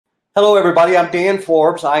Hello, everybody. I'm Dan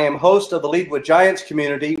Forbes. I am host of the Lead with Giants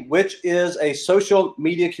community, which is a social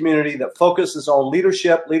media community that focuses on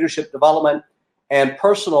leadership, leadership development, and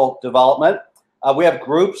personal development. We have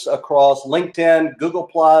groups across LinkedIn, Google+,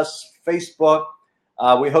 Facebook.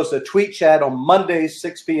 We host a tweet chat on Mondays,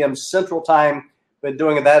 6 p.m. Central Time. Been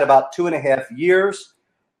doing that about 2.5 years.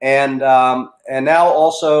 And now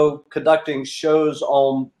also conducting shows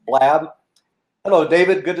on Blab. Hello,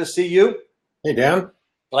 David. Good to see you. Hey, Dan.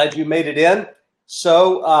 Glad you made it in.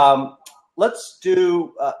 So let's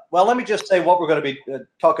do, let me just say what we're going to be,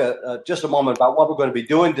 talk just a moment about what we're going to be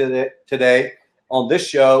doing today on this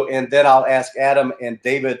show, and then I'll ask Adam and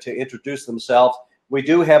David to introduce themselves. We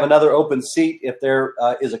do have another open seat. If there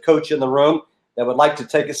is a coach in the room that would like to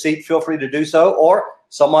take a seat, feel free to do so, or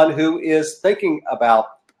someone who is thinking about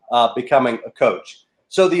becoming a coach.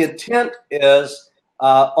 So the intent is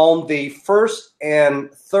on the first and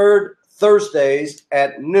third Thursdays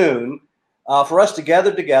at noon for us to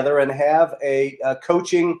gather together and have a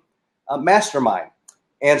coaching mastermind.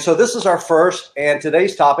 And so this is our first, and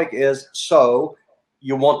today's topic is, so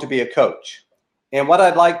you want to be a coach. And what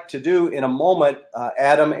I'd like to do in a moment,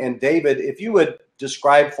 Adam and David, if you would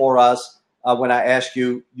describe for us when I ask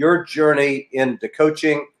you your journey into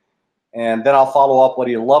coaching, and then I'll follow up what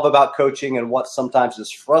do you love about coaching and what sometimes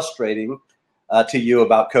is frustrating to you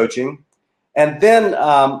about coaching. And then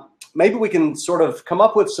maybe we can sort of come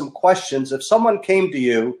up with some questions. If someone came to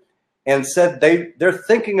you and said they're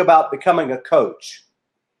thinking about becoming a coach,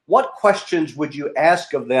 what questions would you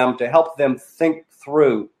ask of them to help them think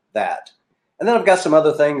through that? And then I've got some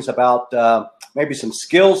other things about maybe some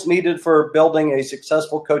skills needed for building a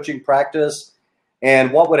successful coaching practice,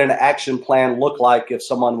 and what would an action plan look like if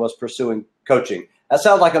someone was pursuing coaching. That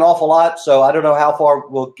sounds like an awful lot, so I don't know how far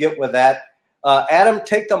we'll get with that. Adam,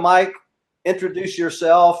 take the mic, introduce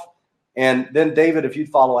yourself. And then, David, if you'd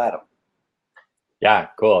follow Adam. Yeah,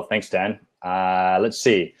 cool. Thanks, Dan. Let's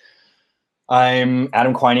see. I'm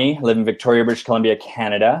Adam Quiney, live in Victoria, British Columbia,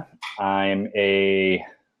 Canada. I'm just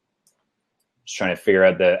trying to figure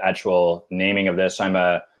out the actual naming of this. I'm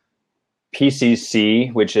a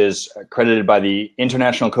PCC, which is accredited by the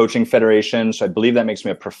International Coaching Federation. So I believe that makes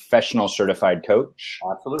me a professional certified coach.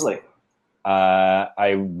 Absolutely.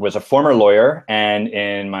 I was a former lawyer, and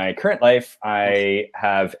in my current life, I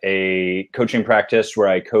have a coaching practice where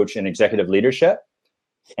I coach in executive leadership.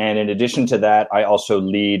 And in addition to that, I also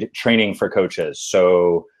lead training for coaches.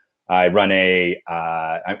 So I run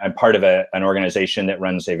I'm part of an organization that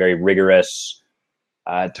runs a very rigorous,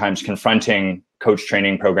 times confronting coach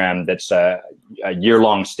training program that's a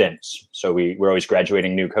year-long stints. So we're always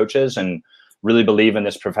graduating new coaches, and really believe in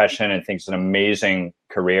this profession and think it's an amazing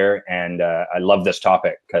career. And I love this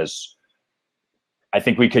topic because I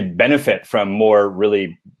think we could benefit from more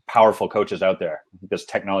really powerful coaches out there, because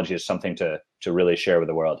technology is something to really share with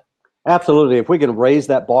the world. Absolutely. If we can raise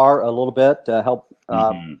that bar a little bit to help,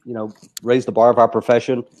 raise the bar of our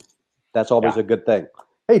profession, that's always a good thing.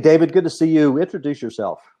 Hey, David, good to see you. Introduce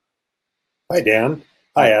yourself. Hi, Dan.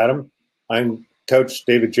 Hi, Adam. I'm Coach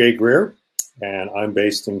David J. Greer, and I'm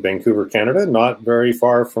based in Vancouver, Canada, not very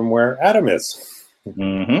far from where Adam is.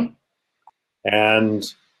 Mm-hmm.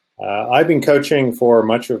 And I've been coaching for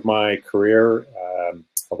much of my career,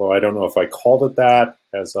 although I don't know if I called it that,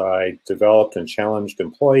 as I developed and challenged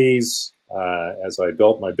employees, as I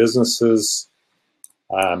built my businesses.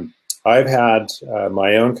 I've had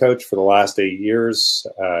my own coach for the last 8 years,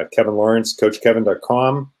 Kevin Lawrence,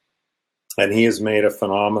 CoachKevin.com, and he has made a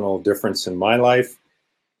phenomenal difference in my life.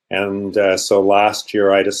 And so last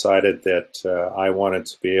year I decided that I wanted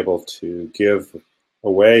to be able to give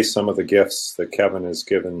away some of the gifts that Kevin has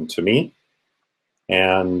given to me.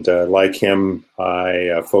 And like him,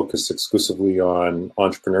 I focus exclusively on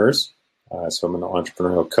entrepreneurs. So I'm an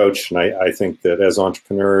entrepreneurial coach. And I think that as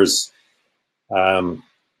entrepreneurs,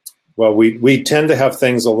 we tend to have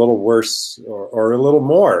things a little worse or a little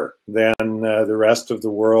more than the rest of the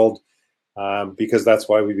world, because that's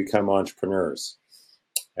why we become entrepreneurs.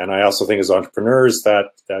 And I also think as entrepreneurs,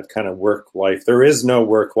 that kind of work-life, there is no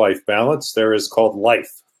work-life balance. There is called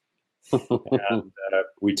life. And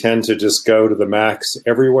we tend to just go to the max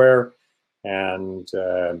everywhere. And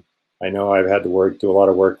I know I've had to do a lot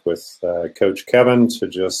of work with Coach Kevin to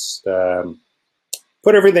just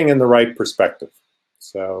put everything in the right perspective.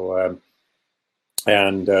 So,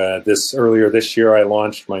 earlier this year, I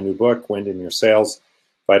launched my new book, Wind in Your Sails,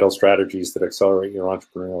 Vital Strategies That Accelerate Your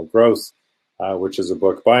Entrepreneurial Growth, which is a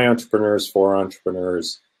book by entrepreneurs for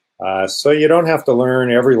entrepreneurs. So you don't have to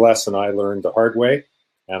learn every lesson I learned the hard way.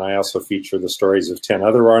 And I also feature the stories of 10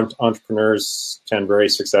 other entrepreneurs, 10 very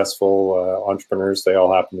successful entrepreneurs. They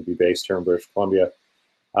all happen to be based here in British Columbia.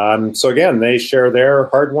 So again, they share their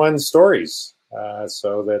hard-won stories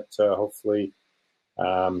so that hopefully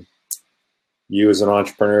you as an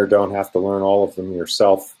entrepreneur don't have to learn all of them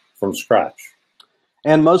yourself from scratch.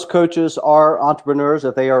 And most coaches are entrepreneurs.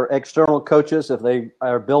 If they are external coaches, if they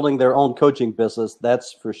are building their own coaching business,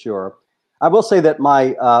 that's for sure. I will say that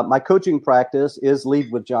my coaching practice is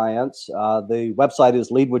Lead with Giants. The website is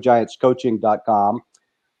leadwithgiantscoaching.com.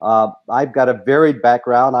 I've got a varied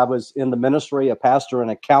background. I was in the ministry, a pastor and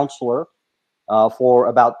a counselor for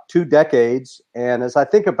about 2 decades. And as I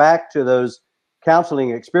think back to those counseling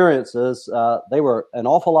experiences, they were an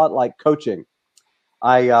awful lot like coaching.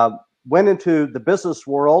 I went into the business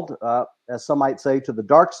world, as some might say, to the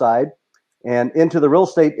dark side, and into the real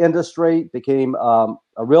estate industry, became a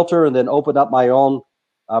realtor, and then opened up my own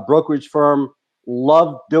brokerage firm.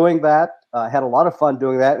 Loved doing that, had a lot of fun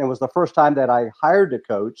doing that, and it was the first time that I hired a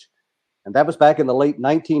coach, and that was back in the late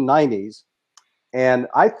 1990s. And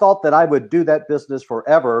I thought that I would do that business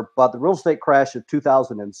forever, but the real estate crash of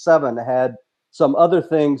 2007 had some other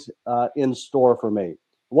things in store for me. It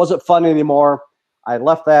wasn't fun anymore. I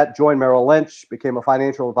left that, joined Merrill Lynch, became a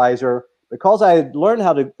financial advisor. Because I had learned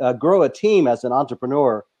how to grow a team as an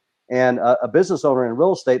entrepreneur and a business owner in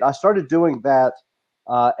real estate, I started doing that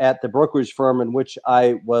at the brokerage firm in which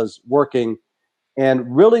I was working,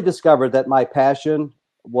 and really discovered that my passion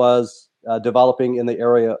was developing in the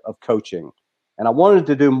area of coaching. And I wanted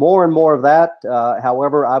to do more and more of that.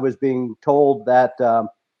 However, I was being told that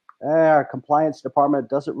our compliance department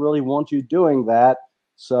doesn't really want you doing that.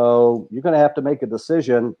 So you're going to have to make a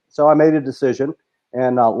decision. So I made a decision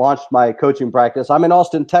and launched my coaching practice. I'm in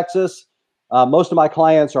Austin, Texas. Most of my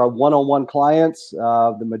clients are one-on-one clients.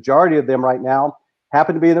 The majority of them right now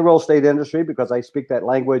happen to be in the real estate industry because I speak that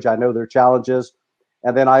language. I know their challenges.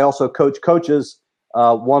 And then I also coach coaches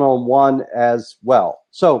one-on-one as well.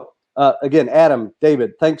 So again, Adam,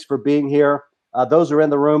 David, thanks for being here. Those are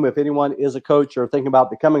in the room. If anyone is a coach or thinking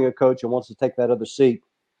about becoming a coach and wants to take that other seat,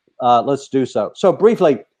 let's do so. So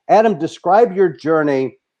briefly, Adam, describe your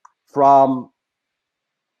journey from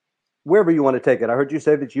wherever you want to take it. I heard you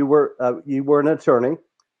say that you were an attorney,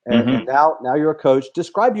 and now you're a coach.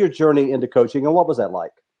 Describe your journey into coaching, and what was that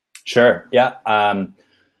like? Sure. Yeah. I'll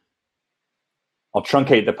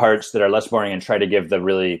truncate the parts that are less boring and try to give the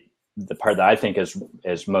part that I think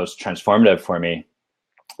is most transformative for me.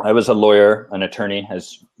 I was a lawyer, an attorney,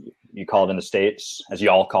 as you call it in the States, as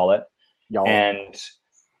y'all call it, and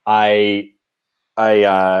I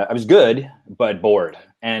was good, but bored.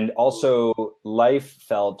 And also life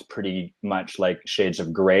felt pretty much like shades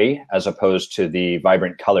of gray as opposed to the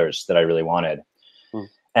vibrant colors that I really wanted.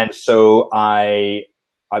 And so I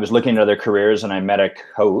was looking at other careers, and I met a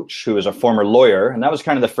coach who was a former lawyer. And that was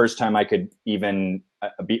kind of the first time I could even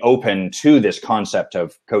be open to this concept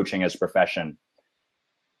of coaching as a profession.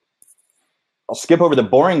 I'll skip over the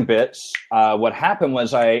boring bits. What happened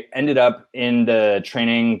was I ended up in the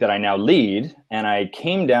training that I now lead, and I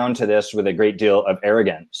came down to this with a great deal of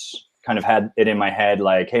arrogance. Kind of had it in my head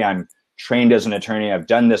like, hey, I'm trained as an attorney. I've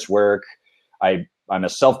done this work. I'm a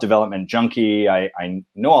self-development junkie. I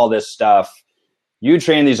know all this stuff. You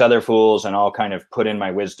train these other fools, and I'll kind of put in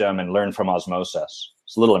my wisdom and learn from osmosis.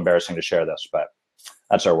 It's a little embarrassing to share this, but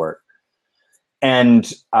that's our work.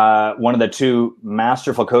 And one of the 2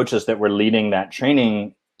 masterful coaches that were leading that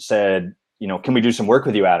training said, can we do some work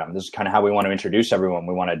with you, Adam? This is kind of how we want to introduce everyone.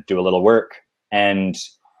 We want to do a little work. And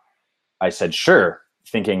I said, sure,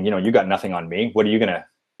 thinking, you got nothing on me. What are you going to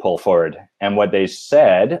pull forward? And what they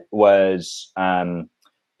said was,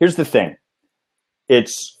 here's the thing.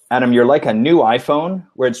 It's, Adam, you're like a new iPhone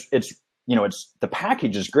where it's the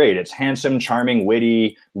package is great. It's handsome, charming,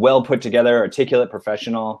 witty, well put together, articulate,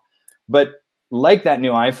 professional. But like that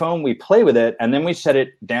new iPhone, we play with it and then we set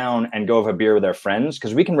it down and go have a beer with our friends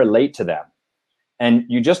because we can relate to them. And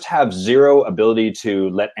you just have zero ability to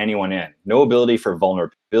let anyone in. No ability for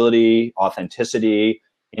vulnerability, authenticity,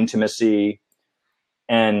 intimacy.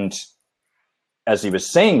 And as he was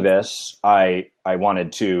saying this, I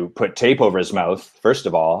wanted to put tape over his mouth, first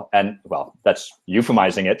of all. And well, that's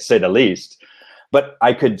euphemizing it, to say the least. But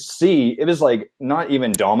I could see, it was like not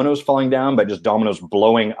even dominoes falling down, but just dominoes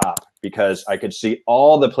blowing up, because I could see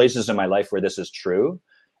all the places in my life where this is true.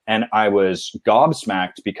 And I was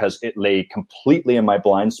gobsmacked because it lay completely in my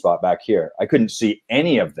blind spot back here. I couldn't see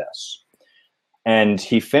any of this. And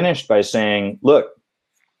he finished by saying, look,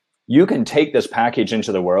 you can take this package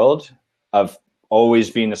into the world of always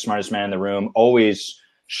being the smartest man in the room, always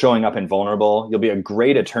showing up invulnerable. You'll be a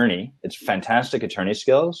great attorney. It's fantastic attorney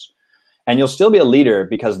skills. And you'll still be a leader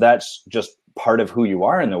because that's just part of who you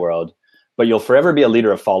are in the world, but you'll forever be a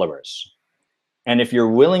leader of followers. And if you're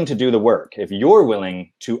willing to do the work, if you're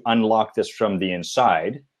willing to unlock this from the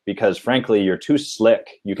inside, because frankly, you're too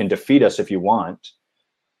slick, you can defeat us if you want.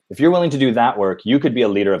 If you're willing to do that work, you could be a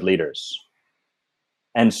leader of leaders.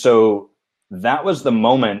 And so that was the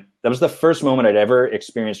moment, that was the first moment I'd ever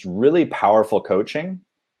experienced really powerful coaching.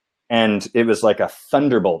 And it was like a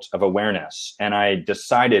thunderbolt of awareness. And I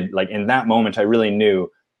decided, like in that moment, I really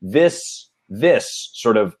knew this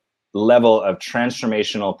sort of level of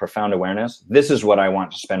transformational, profound awareness, this is what I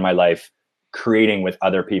want to spend my life creating with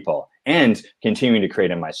other people and continuing to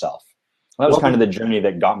create in myself. That was kind of the journey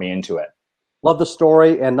that got me into it. Love the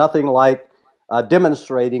story, and nothing like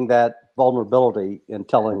demonstrating that vulnerability in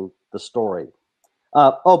telling the story.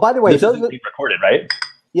 Oh, by the way, this is being recorded, right?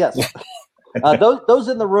 Yes. Those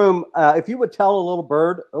in the room, if you would tell a little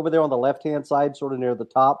bird over there on the left-hand side, sort of near the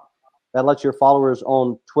top, that lets your followers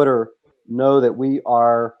on Twitter know that we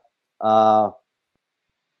are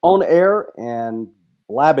on air and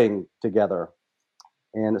blabbing together.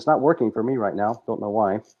 And it's not working for me right now. Don't know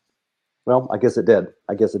why. Well, I guess it did.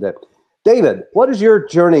 David, what is your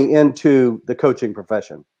journey into the coaching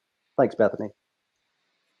profession? Thanks, Bethany.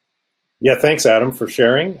 Yeah, thanks, Adam, for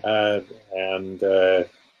sharing.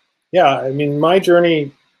 Yeah, I mean, my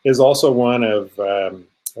journey is also one of,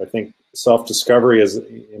 I think, self-discovery. Is,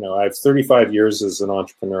 you know, I have 35 years as an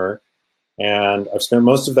entrepreneur, and I've spent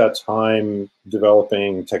most of that time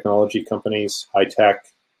developing technology companies, high tech.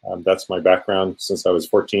 That's my background. Since I was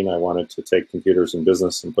 14, I wanted to take computers and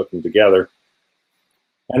business and put them together.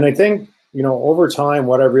 And I think, you know, over time,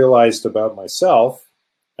 what I realized about myself,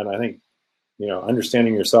 and I think, you know,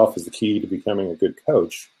 understanding yourself is the key to becoming a good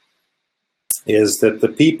coach, is that the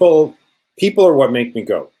people are what make me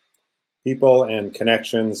go. People and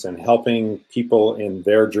connections and helping people in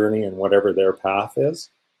their journey and whatever their path is.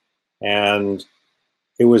 And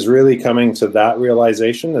it was really coming to that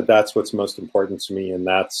realization that that's what's most important to me, and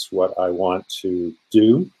that's what I want to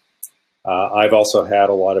do. I've also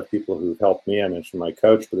had a lot of people who've helped me. I mentioned my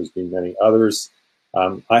coach, but there's been many others.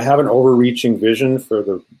 I have an overreaching vision for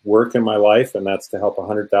the work in my life, and that's to help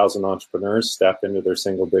 100,000 entrepreneurs step into their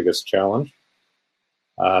single biggest challenge.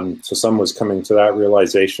 So someone was coming to that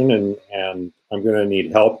realization, and I'm going to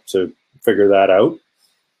need help to figure that out.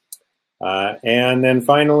 And then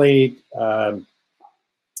finally,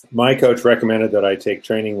 my coach recommended that I take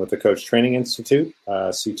training with the Coach Training Institute,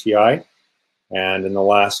 CTI. And in the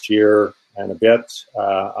last year and a bit,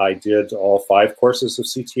 I did all 5 courses of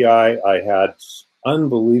CTI. I had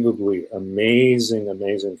unbelievably amazing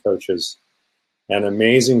coaches and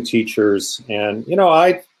amazing teachers. And, you know,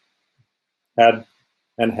 I had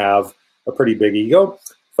and have a pretty big ego,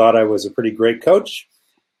 thought I was a pretty great coach.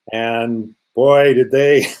 And boy, did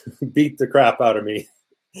they beat the crap out of me.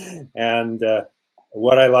 And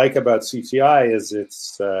what I like about CTI is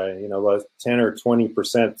it's, you know, 10 or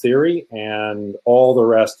 20% theory, and all the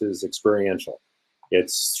rest is experiential.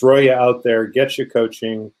 It's throw you out there, get you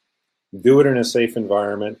coaching, do it in a safe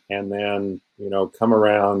environment, and then, you know, come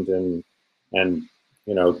around and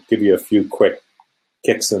you know, give you a few quick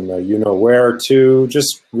kicks in the you know where to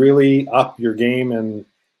just really up your game and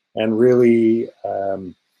really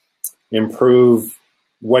improve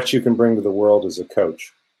what you can bring to the world as a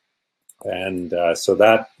coach. And so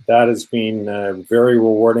that has been a very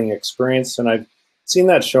rewarding experience, and I've seen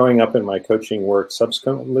that showing up in my coaching work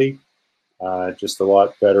subsequently. Just a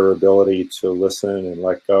lot better ability to listen and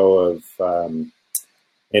let go of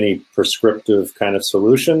any prescriptive kind of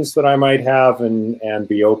solutions that I might have, and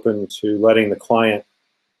be open to letting the client.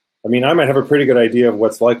 I mean, I might have a pretty good idea of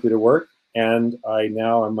what's likely to work, and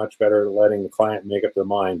I'm much better at letting the client make up their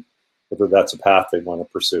mind whether that's a path they want to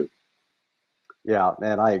pursue. Yeah,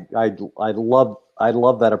 and I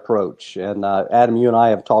love that approach. And Adam, you and I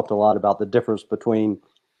have talked a lot about the difference between,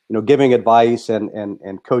 you know, giving advice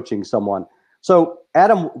and coaching someone. So,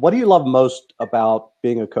 Adam, what do you love most about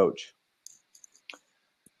being a coach?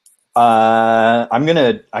 I'm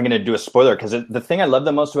gonna do a spoiler, because the thing I love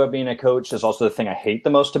the most about being a coach is also the thing I hate the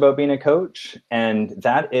most about being a coach, and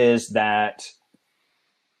that is that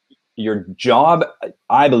your job,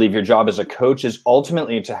 I believe your job as a coach, is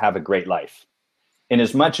ultimately to have a great life. In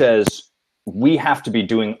as much as we have to be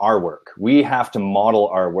doing our work, we have to model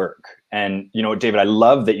our work. And, you know, David, I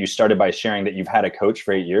love that you started by sharing that you've had a coach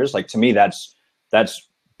for 8 years. Like, to me, that's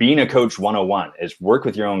being a coach 101, is work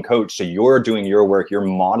with your own coach. So you're doing your work, you're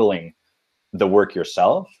modeling the work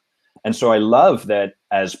yourself. And so I love that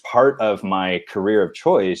as part of my career of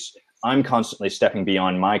choice, I'm constantly stepping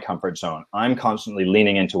beyond my comfort zone. I'm constantly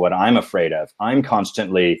leaning into what I'm afraid of. I'm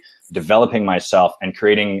constantly developing myself and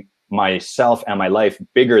creating myself and my life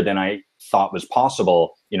bigger than I thought was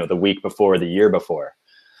possible, you know, the week before, the year before.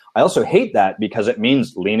 I also hate that because it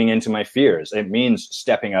means leaning into my fears. It means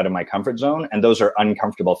stepping out of my comfort zone. And those are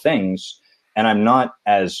uncomfortable things. And I'm not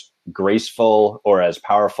as graceful or as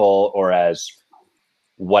powerful or as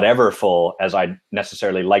whateverful as I'd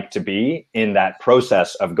necessarily like to be in that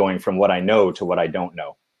process of going from what I know to what I don't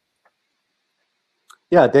know.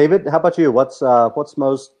 Yeah, David, how about you? What's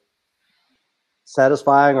most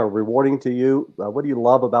satisfying or rewarding to you? What do you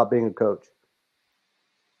love about being a coach?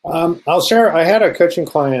 I'll share. I had a coaching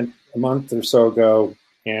client a month or so ago,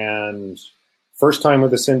 and first time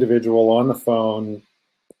with this individual on the phone.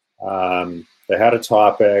 They had a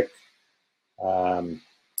topic.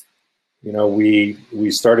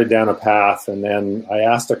 We started down a path, and then I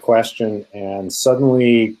asked a question, and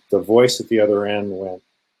suddenly the voice at the other end went,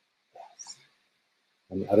 yes.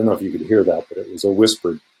 And I don't know if you could hear that, but it was a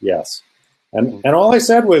whispered yes. And all I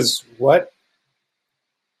said was, what?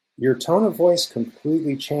 Your tone of voice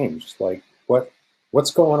completely changed. Like,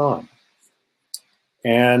 what's going on?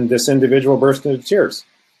 And this individual burst into tears.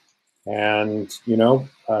 And,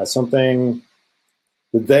 something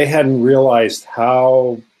that they hadn't realized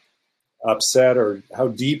how upset or how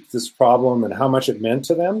deep this problem and how much it meant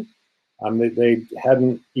to them. They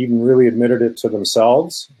hadn't even really admitted it to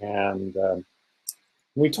themselves. And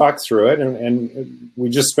we talked through it, and we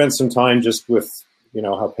just spent some time just with,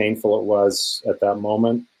 how painful it was at that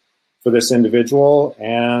moment for this individual.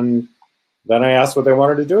 And then I asked what they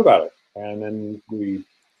wanted to do about it. And then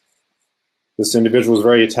this individual was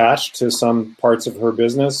very attached to some parts of her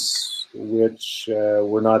business, which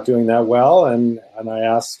were not doing that well. And I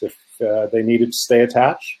asked if they needed to stay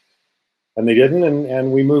attached, and they didn't.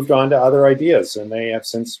 And we moved on to other ideas, and they have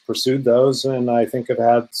since pursued those, and I think have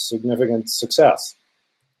had significant success.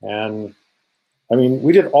 And I mean,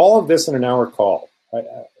 we did all of this in an hour call.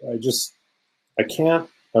 I can't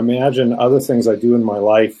imagine other things I do in my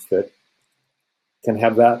life that can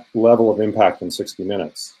have that level of impact in 60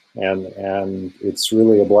 minutes. And it's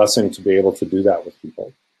really a blessing to be able to do that with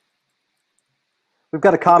people. We've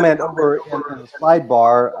got a comment over in the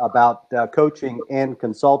sidebar about coaching and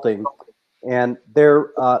consulting. And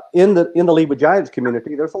there, in the Lead with Giants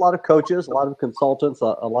community, there's a lot of coaches, a lot of consultants, a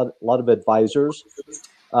lot of advisors.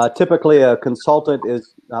 Typically, a consultant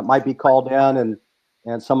might be called in,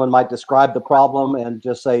 and someone might describe the problem and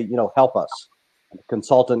just say, help us. And the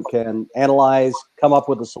consultant can analyze, come up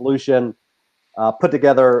with a solution, put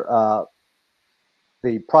together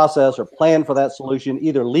the process or plan for that solution,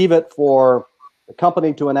 either leave it for the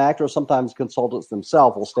company to enact, or sometimes consultants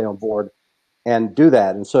themselves will stay on board and do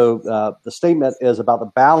that. And so the statement is about the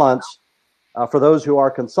balance for those who are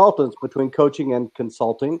consultants between coaching and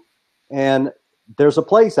consulting. And there's a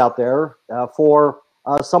place out there for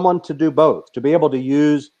someone to do both, to be able to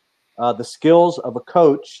use the skills of a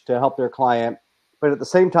coach to help their client, but at the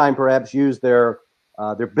same time perhaps use their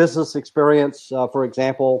business experience, for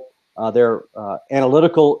example, their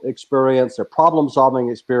analytical experience, their problem-solving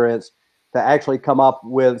experience, to actually come up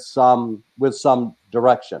with some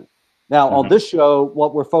direction. Now, on this show,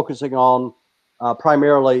 what we're focusing on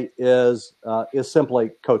primarily is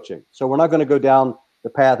simply coaching. So we're not going to go down the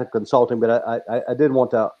path of consulting, but I did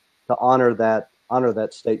want to honor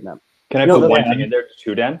that statement. Can I put one thing in there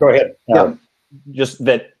too, Dan? Go ahead. Yeah. Just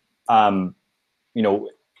that,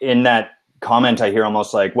 in that comment, I hear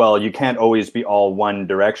almost like, well, you can't always be all one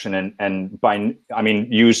direction.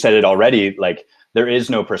 You said it already, like there is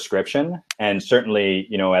no prescription. And certainly,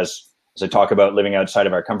 as I talk about living outside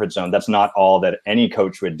of our comfort zone, that's not all that any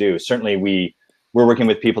coach would do. Certainly we're working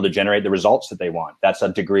with people to generate the results that they want. That's a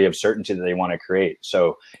degree of certainty that they want to create.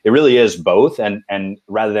 So it really is both. And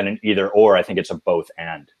rather than an either or, I think it's a both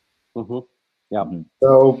and. Mm-hmm. Yeah.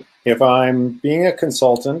 So if I'm being a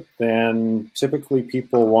consultant, then typically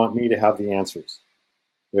people want me to have the answers.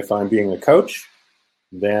 If I'm being a coach,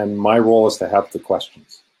 then my role is to have the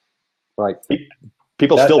questions. Right.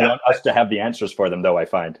 People still want us to have the answers for them, though, I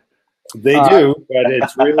find. They do, but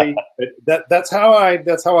it's really that's how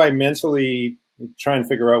I mentally try and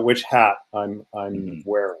figure out which hat I'm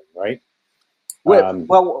wearing, right?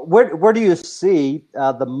 Where do you see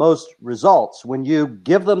the most results? When you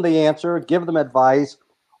give them the answer, give them advice,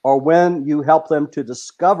 or when you help them to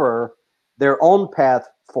discover their own path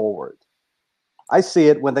forward? I see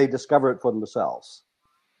it when they discover it for themselves.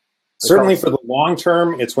 Certainly for the long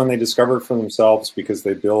term, it's when they discover it for themselves because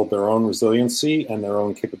they build their own resiliency and their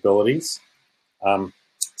own capabilities.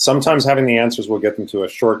 Sometimes having the answers will get them to a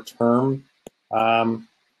short-term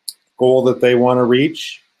goal that they want to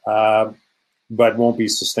reach, but won't be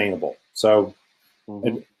sustainable. So,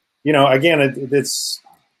 again,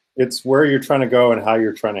 it's where you're trying to go and how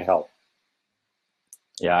you're trying to help.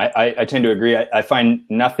 Yeah, I tend to agree. I find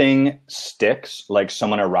nothing sticks like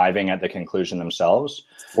someone arriving at the conclusion themselves.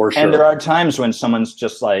 For sure. And there are times when someone's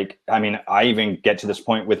just like, I mean, I even get to this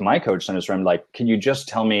point with my coach centers where I'm like, can you just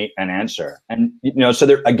tell me an answer? And, so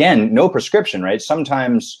there, again, no prescription, right?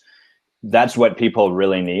 Sometimes that's what people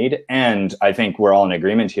really need. And I think we're all in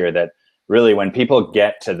agreement here that really when people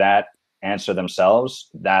get to that answer themselves,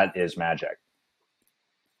 that is magic.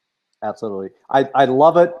 Absolutely. I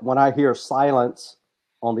love it when I hear silence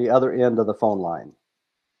on the other end of the phone line,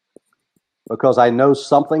 because I know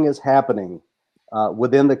something is happening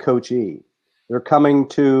within the coachee. They're coming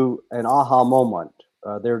to an aha moment.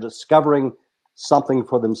 They're discovering something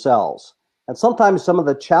for themselves. And sometimes some of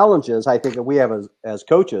the challenges I think that we have as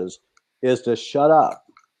coaches is to shut up.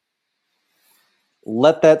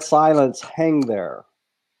 Let that silence hang there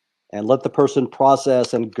and let the person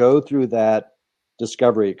process and go through that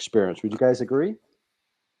discovery experience. Would you guys agree?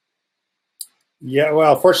 Yeah,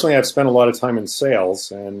 well, fortunately, I've spent a lot of time in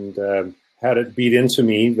sales and had it beat into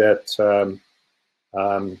me that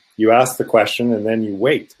you ask the question and then you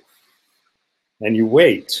wait. And you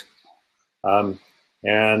wait. And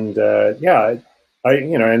my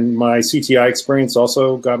CTI experience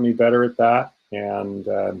also got me better at that.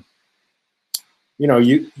 And,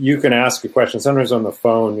 you can ask a question. Sometimes on the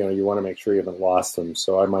phone, you want to make sure you haven't lost them.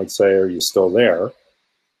 So I might say, are you still there?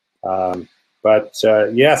 But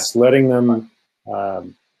yes, letting them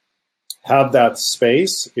have that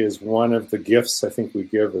space is one of the gifts I think we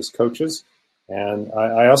give as coaches. And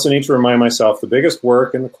I also need to remind myself the biggest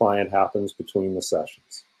work in the client happens between the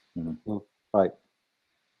sessions. Mm-hmm. Right.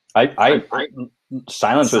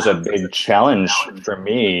 Silence was a big challenge for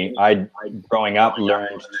me. I, growing up,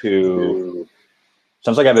 learned to.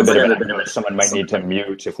 Sounds like I have a bit of an. Someone might need to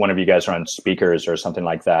mute if one of you guys are on speakers or something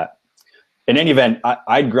like that. In any event,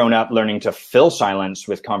 I'd grown up learning to fill silence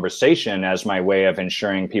with conversation as my way of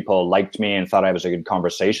ensuring people liked me and thought I was a good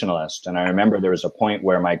conversationalist. And I remember there was a point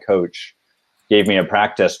where my coach gave me a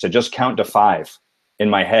practice to just count to 5 in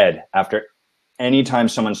my head after any time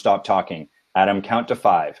someone stopped talking. Adam, count to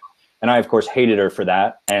 5. And I, of course, hated her for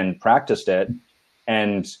that and practiced it.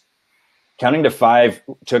 And counting to 5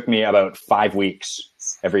 took me about 5 weeks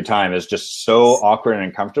every time. It was just so awkward and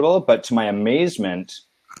uncomfortable. But to my amazement,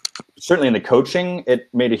 certainly in the coaching, it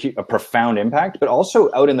made a profound impact, but also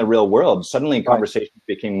out in the real world, suddenly conversations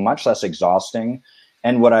became much less exhausting.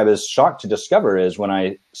 And what I was shocked to discover is when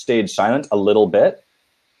I stayed silent a little bit,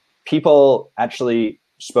 people actually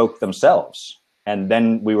spoke themselves. And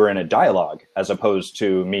then we were in a dialogue as opposed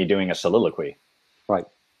to me doing a soliloquy. Right.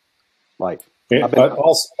 Right. Yeah, but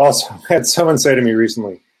also had someone say to me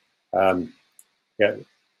recently, the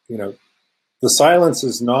silence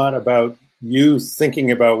is not about you thinking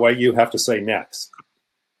about what you have to say next,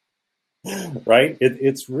 right?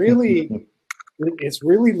 It's really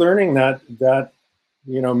learning that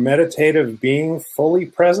meditative being, fully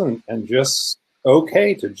present and just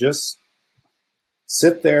okay to just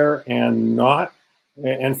sit there and not.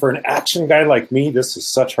 And for an action guy like me, this is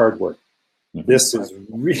such hard work. This is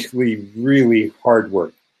really, really hard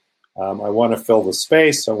work. I want to fill the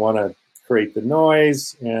space. I want to create the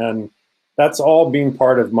noise. And that's all being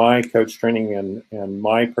part of my coach training and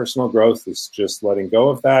my personal growth is just letting go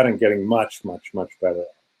of that and getting much, much, much better.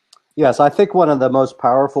 Yes, I think one of the most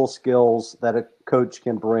powerful skills that a coach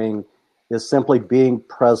can bring is simply being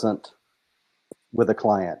present with a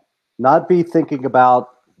client. Not be thinking about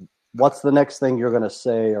what's the next thing you're going to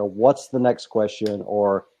say or what's the next question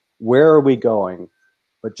or where are we going,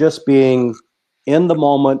 but just being in the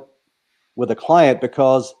moment with a client,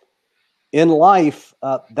 because in life,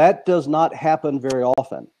 that does not happen very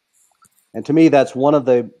often. And to me, that's one of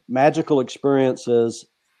the magical experiences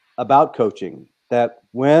about coaching, that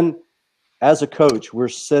when, as a coach, we're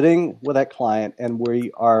sitting with that client and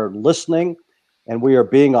we are listening and we are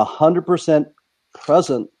being 100%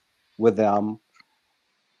 present with them,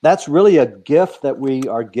 that's really a gift that we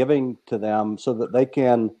are giving to them so that they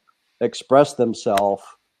can express themselves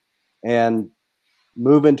and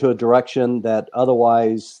move into a direction that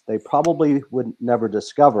otherwise they probably would never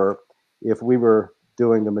discover if we were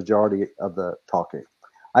doing the majority of the talking.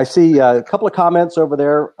 I see a couple of comments over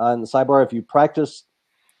there on the sidebar. If you practice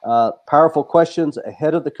powerful questions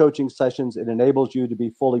ahead of the coaching sessions, it enables you to be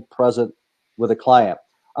fully present with a client.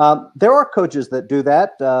 There are coaches that do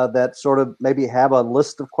that, that sort of maybe have a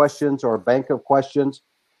list of questions or a bank of questions.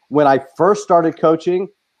 When I first started coaching,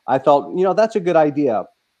 I thought, that's a good idea.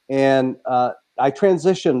 And I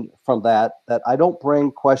transitioned from that I don't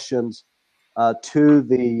bring questions to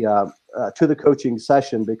the coaching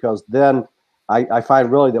session, because then I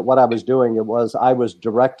find really that what I was doing, I was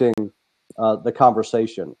directing the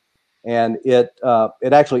conversation. and it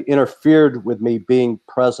actually interfered with me being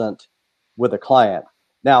present with a client.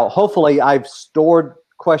 Now, hopefully, I've stored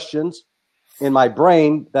questions in my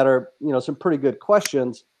brain that are, some pretty good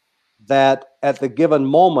questions that at the given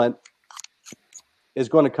moment is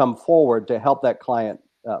going to come forward to help that client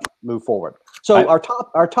move forward. So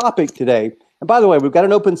our topic today, and by the way, we've got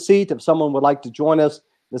an open seat if someone would like to join us.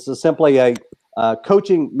 This is simply a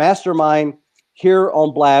coaching mastermind here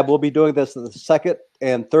on Blab. We'll be doing this the second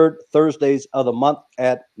and third Thursdays of the month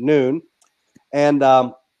at noon. And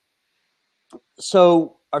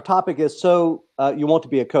so our topic is, you want to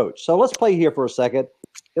be a coach. So let's play here for a second.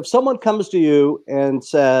 If someone comes to you and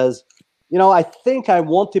says, I think I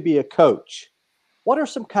want to be a coach, what are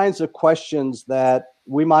some kinds of questions that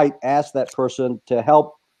we might ask that person to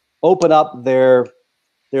help open up their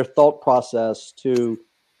thought process to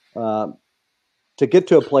get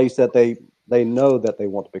to a place that they know that they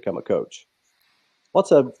want to become a coach?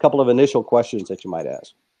 What's a couple of initial questions that you might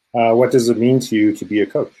ask? What does it mean to you to be a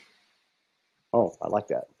coach? Oh, I like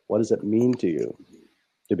that. What does it mean to you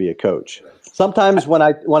to be a coach? Sometimes when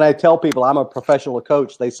I tell people I'm a professional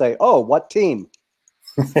coach, they say, "Oh, what team?"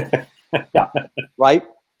 Yeah, right.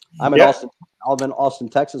 I'm in Austin,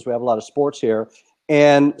 Texas. We have a lot of sports here,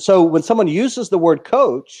 and so when someone uses the word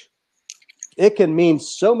coach, it can mean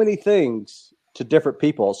so many things to different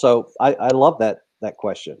people. So I love that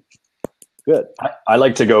question. Good. I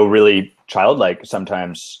like to go really childlike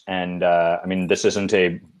sometimes, and this isn't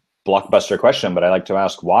a blockbuster question, but I like to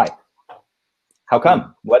ask why. How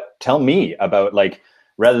come? Tell me about,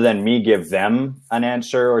 rather than me give them an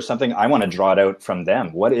answer or something, I want to draw it out from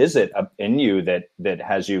them. What is it in you that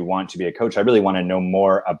has you want to be a coach? I really want to know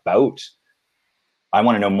more about. I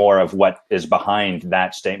want to know more of what is behind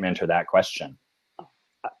that statement or that question.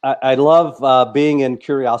 I love being in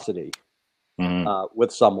curiosity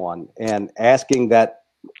with someone, and asking that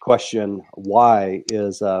question, why,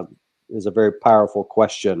 is a very powerful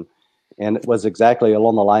question. And it was exactly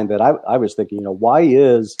along the line that I was thinking, why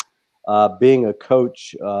is being a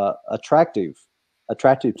coach attractive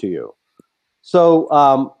to you?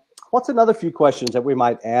 So what's another few questions that we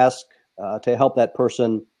might ask to help that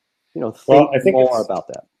person, think more about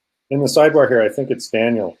that? In the sidebar here, I think it's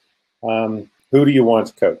Daniel. Who do you want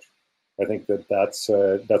to coach? I think that's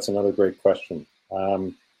another great question.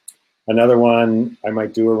 Another one I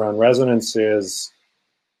might do around resonance is,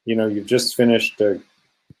 you've just finished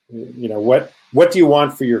what do you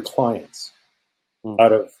want for your clients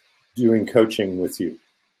out of doing coaching with you?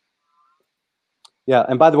 Yeah,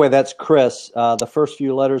 and by the way, that's Chris. The first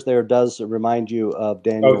few letters there does remind you of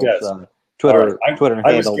Daniel's Twitter handle.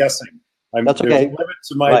 I was guessing. That's okay. There's a limit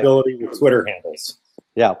to my ability with Twitter handles.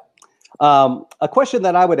 Yeah. A question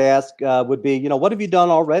that I would ask would be, what have you done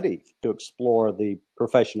already to explore the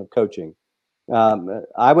profession of coaching?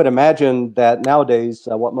 I would imagine that nowadays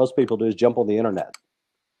what most people do is jump on the internet,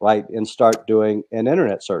 right, and start doing an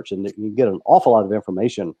internet search, and you get an awful lot of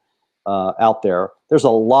information out there. There's a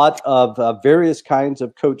lot of various kinds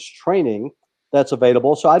of coach training that's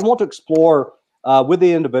available. So I'd want to explore with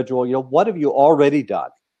the individual, what have you already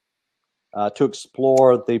done to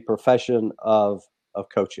explore the profession of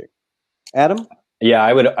coaching? Adam? Yeah,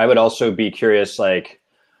 I would also be curious,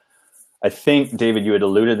 I think, David, you had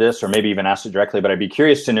alluded to this, or maybe even asked it directly, but I'd be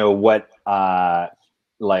curious to know what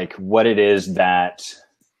it is that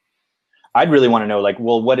I'd really want to know,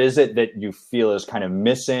 what is it that you feel is kind of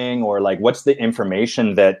missing, or what's the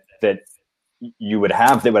information that you would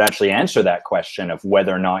have that would actually answer that question of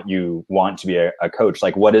whether or not you want to be a coach?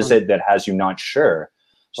 What is it that has you not sure,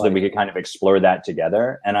 so that we could kind of explore that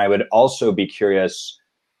together? And I would also be curious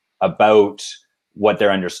about what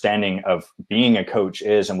their understanding of being a coach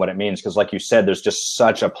is and what it means. Because like you said, there's just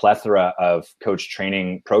such a plethora of coach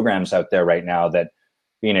training programs out there right now that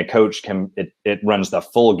being a coach it runs the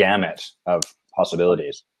full gamut of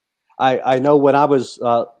possibilities. I know when I was,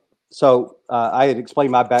 I had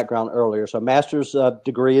explained my background earlier. So master's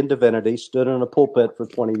degree in divinity, stood in a pulpit for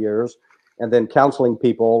 20 years, and then counseling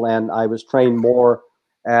people. And I was trained more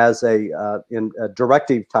as in a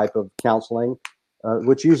directive type of counseling,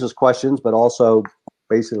 which uses questions, but also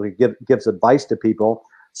basically gives advice to people.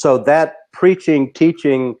 So that preaching,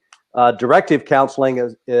 teaching, directive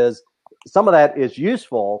counseling is some of that is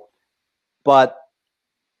useful, but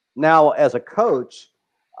now as a coach,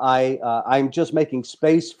 I'm just making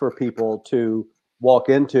space for people to walk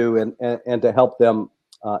into and to help them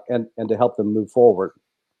and to help them move forward.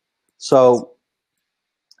 So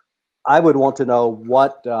I would want to know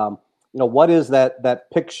what is that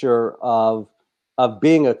picture of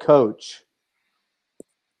being a coach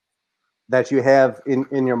that you have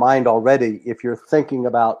in your mind already if you're thinking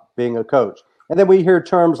about being a coach. And then we hear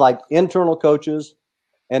terms like internal coaches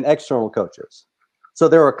and external coaches. So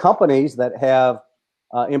there are companies that have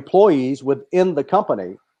employees within the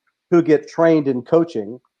company who get trained in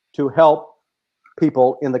coaching to help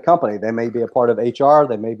people in the company. They may be a part of HR,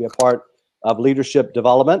 they may be a part of leadership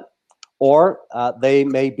development, or they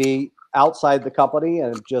may be outside the company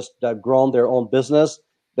and have just grown their own business.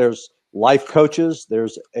 There's life coaches,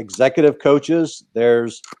 there's executive coaches,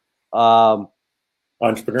 there's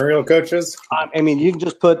entrepreneurial coaches. I mean, you can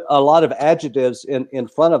just put a lot of adjectives in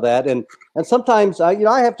front of that, and sometimes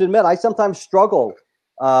I have to admit I sometimes struggle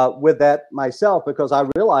with that myself, because I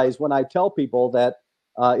realize when I tell people that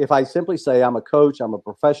if I simply say I'm a coach, I'm a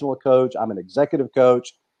professional coach, I'm an executive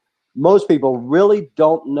coach, most people really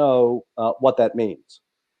don't know what that means.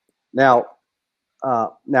 Now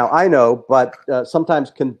I know, but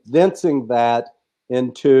sometimes condensing that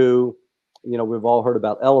into, we've all heard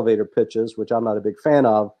about elevator pitches, which I'm not a big fan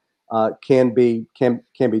of, can be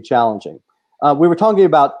challenging. We were talking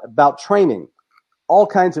about training, all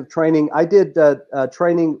kinds of training. I did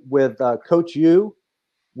training with Coach U,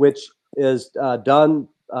 which is done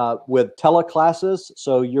with teleclasses.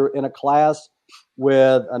 So you're in a class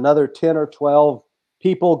with another 10 or 12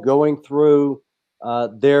 people going through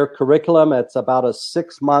their curriculum. It's about a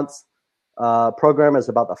 6 months program. Is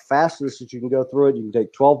about the fastest that you can go through it. You can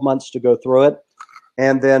take 12 months to go through it.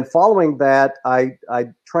 And then following that, I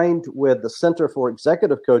trained with the Center for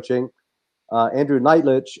Executive Coaching, Andrew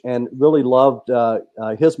Knightlich, and really loved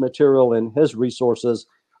his material and his resources.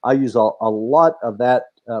 I use a lot of that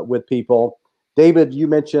with people. David, you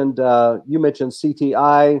mentioned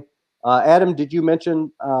CTI. Adam, did you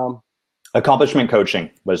mention Accomplishment Coaching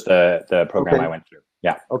was the program I went through.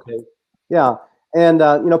 Yeah. Okay. Yeah. And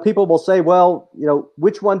people will say, well,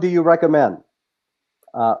 which one do you recommend?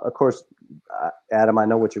 Of course, Adam, I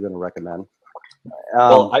know what you're going to recommend.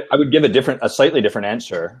 Well, I would give a slightly different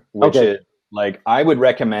answer, which is like I would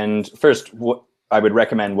recommend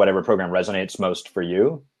whatever program resonates most for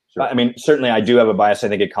you. Sure. I mean, certainly I do have a bias. I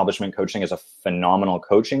think Accomplishment Coaching is a phenomenal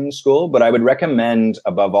coaching school, but I would recommend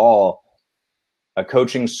above all a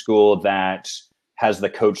coaching school that has the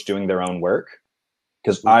coach doing their own work,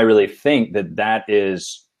 because I really think that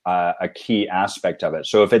is a key aspect of it.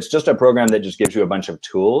 So if it's just a program that just gives you a bunch of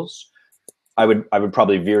tools, I would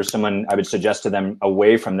probably I would suggest to them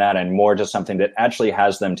away from that and more to something that actually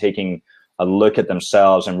has them taking a look at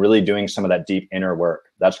themselves and really doing some of that deep inner work.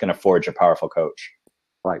 That's going to forge a powerful coach.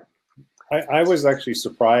 Right. I was actually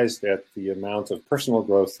surprised at the amount of personal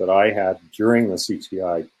growth that I had during the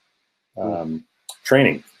CTI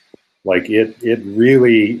training. Like it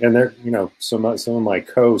really, and there, some of my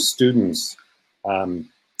co-students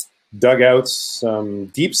dug out some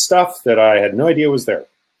deep stuff that I had no idea was there.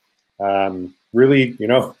 Really,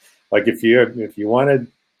 like if you wanted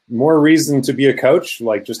more reason to be a coach,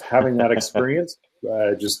 like just having that experience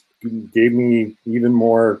just gave me even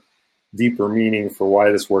more deeper meaning for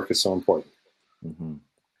why this work is so important. Mm-hmm.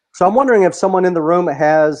 So I'm wondering if someone in the room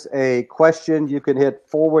has a question, you can hit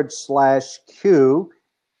 /Q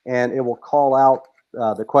and it will call out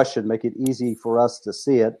the question, make it easy for us to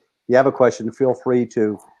see it. If you have a question, feel free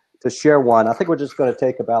to share one. I think we're just going to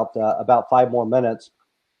take about 5 more minutes.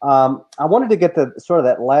 I wanted to get to sort of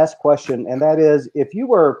that last question, and that is, if you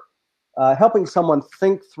were helping someone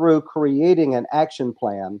think through creating an action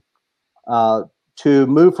plan to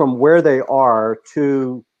move from where they are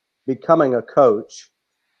to becoming a coach,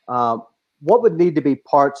 what would need to be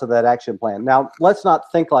parts of that action plan? Now, let's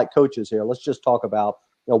not think like coaches here. Let's just talk about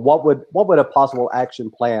what would a possible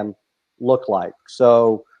action plan look like.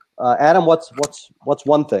 So, Adam, what's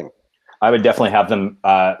one thing? I would definitely have them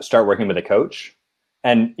start working with a coach.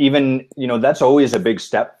 And even, that's always a big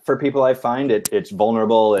step for people. I find it's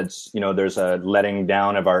vulnerable. It's, there's a letting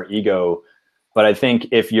down of our ego. But I think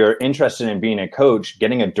if you're interested in being a coach,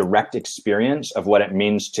 getting a direct experience of what it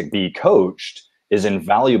means to be coached is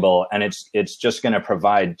invaluable. And it's just going to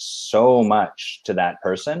provide so much to that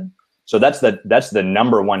person. So that's the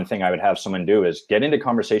number one thing I would have someone do, is get into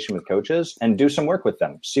conversation with coaches and do some work with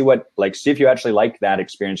them. See if you actually like that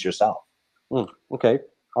experience yourself. Okay.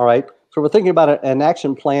 All right. So we're thinking about an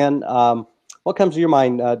action plan. What comes to your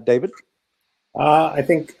mind, David? I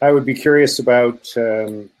think I would be curious about,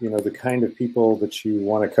 the kind of people that you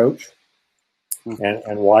want to coach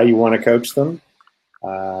and why you want to coach them.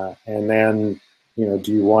 And then,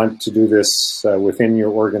 do you want to do this within your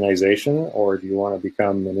organization, or do you want to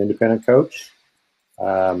become an independent coach?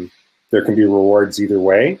 There can be rewards either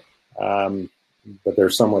way, but they're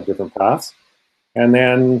somewhat different paths. And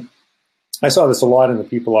then I saw this a lot in the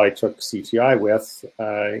people I took CTI with.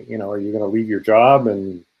 Are you going to leave your job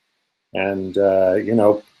and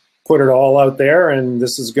put it all out there and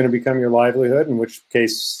this is going to become your livelihood, in which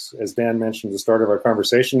case, as Dan mentioned at the start of our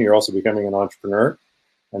conversation, you're also becoming an entrepreneur.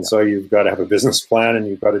 And so you've got to have a business plan and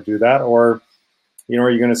you've got to do that. Or, you know,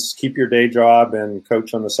 are you going to keep your day job and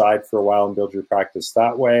coach on the side for a while and build your practice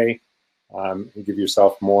that way? You give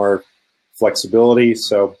yourself more flexibility.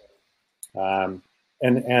 So,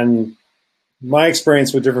 and my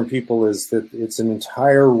experience with different people is that it's an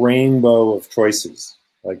entire rainbow of choices.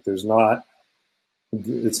 Like it's not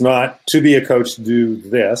to be a coach, do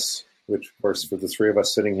this, which of course for the three of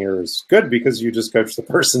us sitting here is good because you just coach the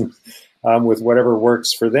person with whatever works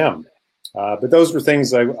for them. But those were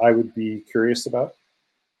things I would be curious about.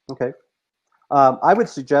 Okay. I would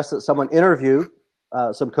suggest that someone interview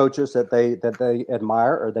some coaches that they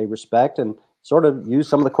admire or they respect, and sort of use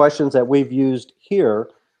some of the questions that we've used here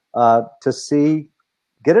to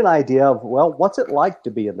get an idea of, well, what's it like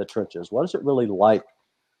to be in the trenches? What is it really like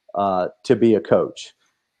to be a coach?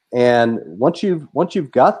 And once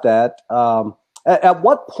you've got that, at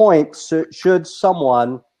what point should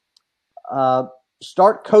someone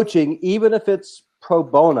start coaching, even if it's pro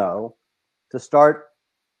bono, to start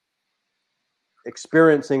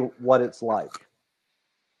experiencing what it's like?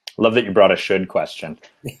 Love that you brought a should question.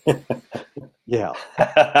 Yeah.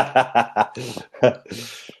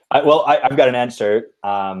 I've got an answer.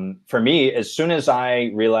 For me, as soon as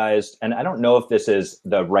I realized, and I don't know if this is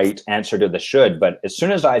the right answer to the should, but as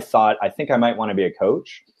soon as I thought, I think I might want to be a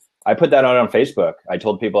coach, I put that out on Facebook. I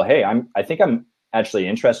told people, hey, I think I'm actually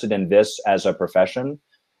interested in this as a profession.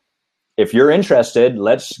 If you're interested,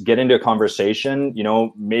 let's get into a conversation. You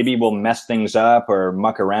know, maybe we'll mess things up or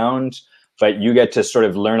muck around, but you get to sort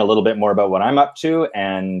of learn a little bit more about what I'm up to,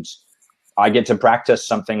 and I get to practice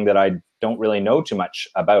something that I don't really know too much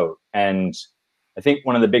about. And I think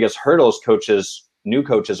one of the biggest hurdles new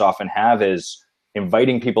coaches often have is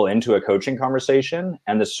inviting people into a coaching conversation.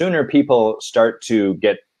 And the sooner people start to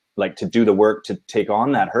get to do the work to take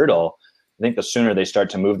on that hurdle, I think the sooner they start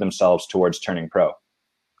to move themselves towards turning pro.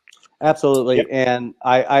 Absolutely. Yep. And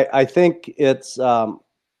I think it's,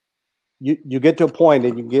 you get to a point,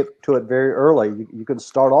 and you get to it very early. You can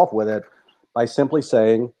start off with it by simply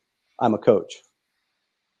saying, I'm a coach.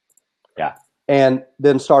 Yeah. And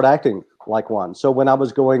then start acting like one. So when I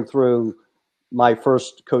was going through my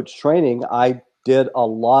first coach training, I did a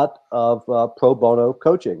lot of pro bono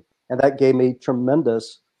coaching, and that gave me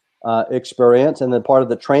tremendous experience. And then part of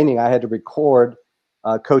the training, I had to record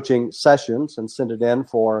coaching sessions and send it in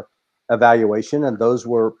for evaluation, and those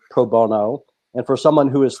were pro bono. And for someone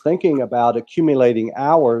who is thinking about accumulating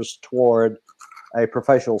hours toward a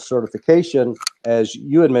professional certification, as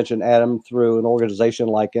you had mentioned, Adam, through an organization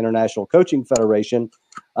like International Coaching Federation,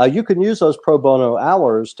 you can use those pro bono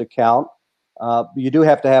hours to count. You do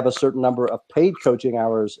have to have a certain number of paid coaching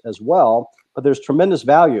hours as well, but there's tremendous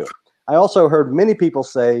value. I also heard many people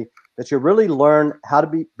say that you really learn how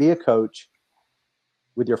to be a coach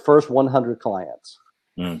with your first 100 clients.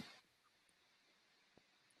 Mm.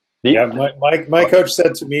 Yeah, my coach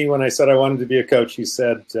said to me when I said I wanted to be a coach, he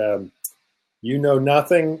said, you know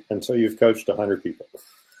nothing until you've coached 100 people.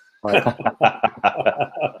 Right.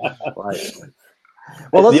 Right.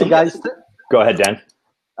 Well, listen, guys. Go ahead, Dan.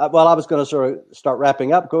 Well, I was going to sort of start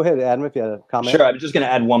wrapping up. Go ahead, Adam, if you had a comment. Sure. I was just going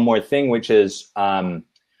to add one more thing, which is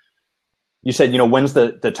you said, when's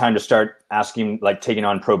the time to start asking, taking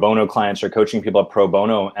on pro bono clients or coaching people pro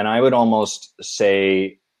bono? And I would almost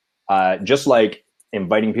say, just like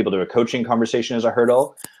inviting people to a coaching conversation is a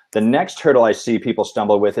hurdle, the next hurdle I see people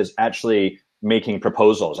stumble with is actually making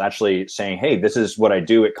proposals, actually saying, hey, this is what I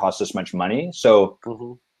do. It costs this much money. So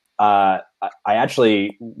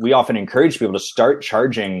we often encourage people to start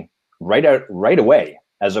charging right away,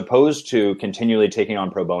 as opposed to continually taking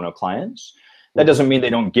on pro bono clients. That doesn't mean they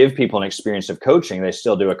don't give people an experience of coaching. They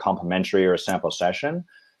still do a complimentary or a sample session.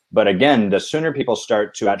 But again, the sooner people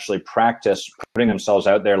start to actually practice putting themselves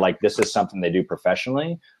out there like this is something they do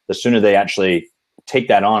professionally, the sooner they actually take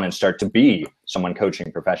that on and start to be someone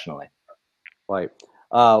coaching professionally. Right.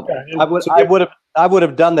 I would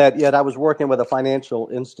have done that, yet I was working with a financial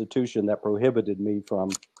institution that prohibited me from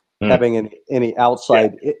having any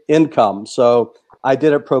outside income. So I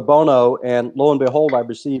did it pro bono, and lo and behold, I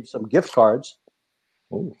received some gift cards.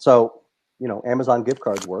 Ooh. So, Amazon gift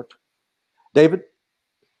cards worked. David?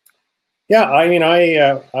 Yeah, I mean,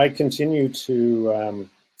 I continue to,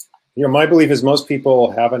 my belief is most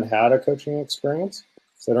people haven't had a coaching experience,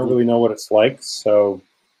 so they don't really know what it's like. So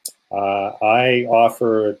I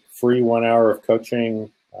offer a free 1 hour of coaching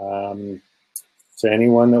to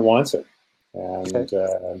anyone that wants it.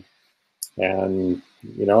 And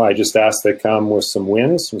I just ask they come with some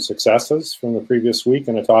wins, some successes from the previous week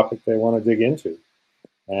and a topic they want to dig into.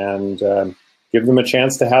 and give them a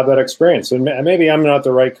chance to have that experience. And maybe I'm not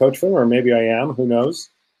the right coach for them, or maybe I am, who knows?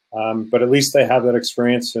 But at least they have that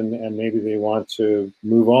experience, and maybe they want to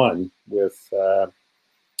move on with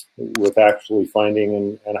actually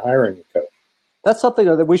finding and hiring a coach. That's something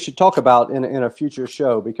that we should talk about in a future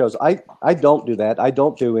show, because I don't do that. I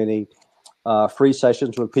don't do any free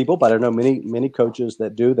sessions with people, but I know many coaches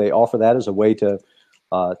that do. They offer that as a way to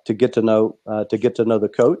get to know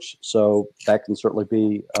the coach. So that can certainly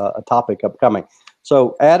be a topic upcoming.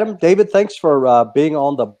 So Adam, David, thanks for being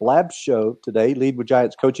on the Blab show today, Lead with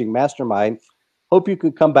Giants Coaching Mastermind. Hope you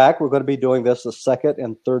can come back. We're going to be doing this the second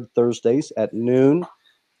and third Thursdays at noon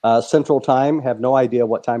Central Time. Have no idea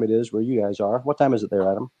what time it is where you guys are. What time is it there,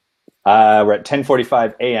 Adam? We're at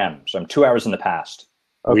 10:45 a.m., so I'm 2 hours in the past.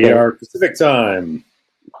 Okay. We are Pacific time.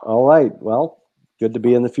 All right. Well, good to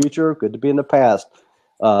be in the future. Good to be in the past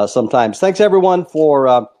sometimes. Thanks, everyone,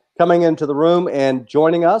 for coming into the room and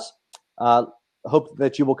joining us. Hope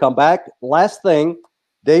that you will come back. Last thing,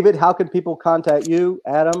 David, how can people contact you?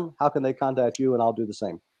 Adam, how can they contact you? And I'll do the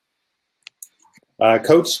same.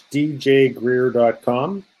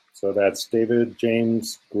 CoachDJGreer.com. So that's David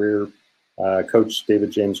James Greer,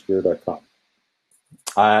 CoachDavidJamesGreer.com.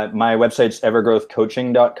 My website's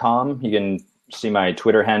evergrowthcoaching.com. You can see my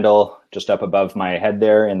Twitter handle just up above my head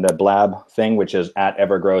there in the Blab thing, which is at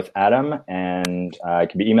evergrowthadam, and it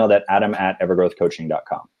can be emailed at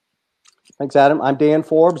adam@evergrowthcoaching.com. Thanks, Adam. I'm Dan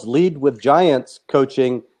Forbes,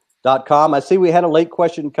 leadwithgiantscoaching.com. I see we had a late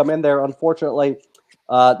question come in there. Unfortunately,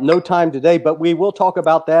 no time today, but we will talk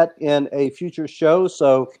about that in a future show.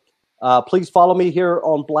 So please follow me here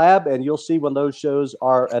on Blab, and you'll see when those shows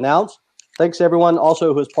are announced. Thanks, everyone,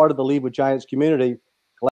 also who is part of the Lead with Giants community.